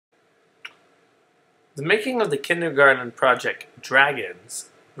The making of the kindergarten project Dragons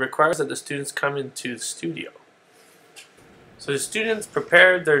requires that the students come into the studio. So the students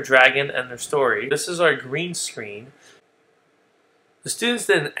prepared their dragon and their story. This is our green screen. The students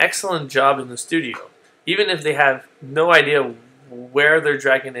did an excellent job in the studio. Even if they have no idea where their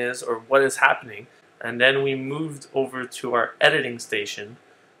dragon is or what is happening. And then we moved over to our editing station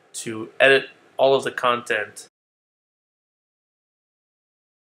to edit all of the content.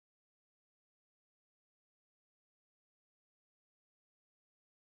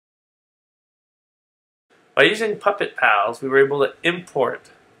 By using Puppet Pals, we were able to import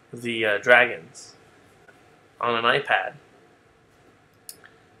the dragons on an iPad.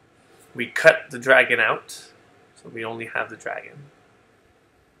 We cut the dragon out, so we only have the dragon.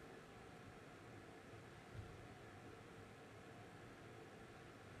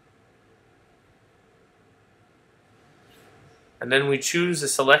 And then we choose a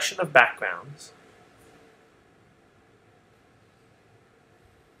selection of backgrounds.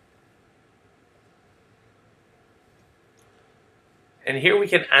 And here we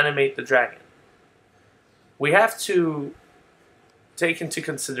can animate the dragon. We have to take into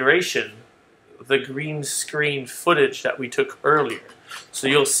consideration the green screen footage that we took earlier. So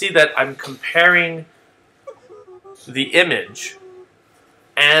you'll see that I'm comparing the image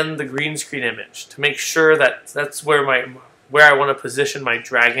and the green screen image to make sure that that's where I want to position my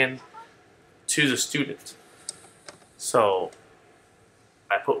dragon to the student. So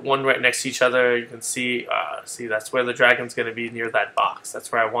I put one right next to each other. You can see that's where the dragon's going to be, near that box. That's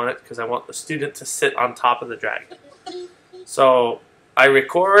where I want it because I want the student to sit on top of the dragon. So I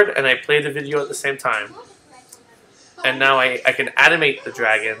record and I play the video at the same time. And now I can animate the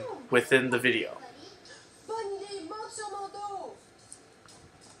dragon within the video.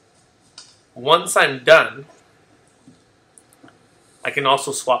 Once I'm done, I can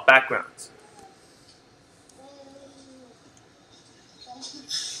also swap backgrounds.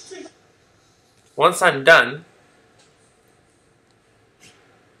 Once I'm done,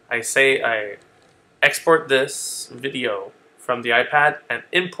 I export this video from the iPad and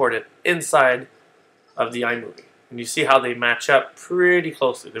import it inside of the iMovie. And you see how they match up pretty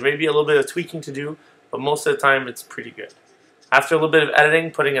closely. There may be a little bit of tweaking to do, but most of the time it's pretty good. After a little bit of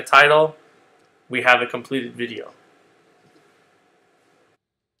editing, putting a title, we have a completed video.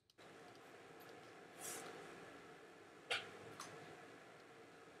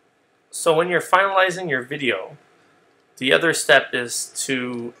 So when you're finalizing your video, the other step is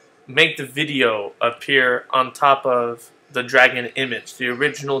to make the video appear on top of the dragon image, the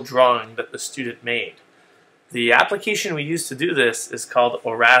original drawing that the student made. The application we use to do this is called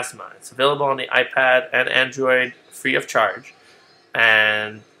Aurasma. It's available on the iPad and Android free of charge,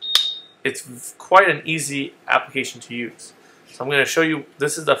 and it's quite an easy application to use. So I'm going to show you,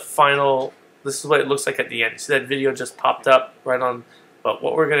 this is what it looks like at the end. You see that video just popped up right on. But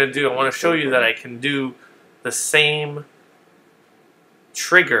what we're going to do, I want to show you that I can do the same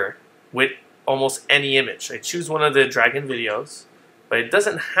trigger with almost any image. I choose one of the dragon videos, but it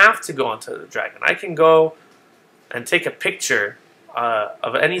doesn't have to go onto the dragon. I can go and take a picture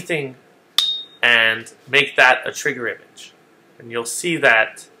of anything and make that a trigger image. And you'll see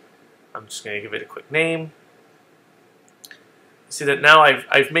that, I'm just going to give it a quick name. See that now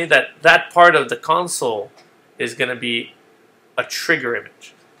I've made that part of the console is going to be a trigger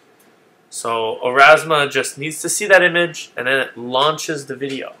image. So Aurasma just needs to see that image and then it launches the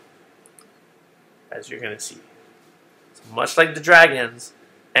video, as you're going to see. So much like the dragons,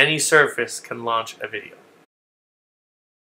 any surface can launch a video.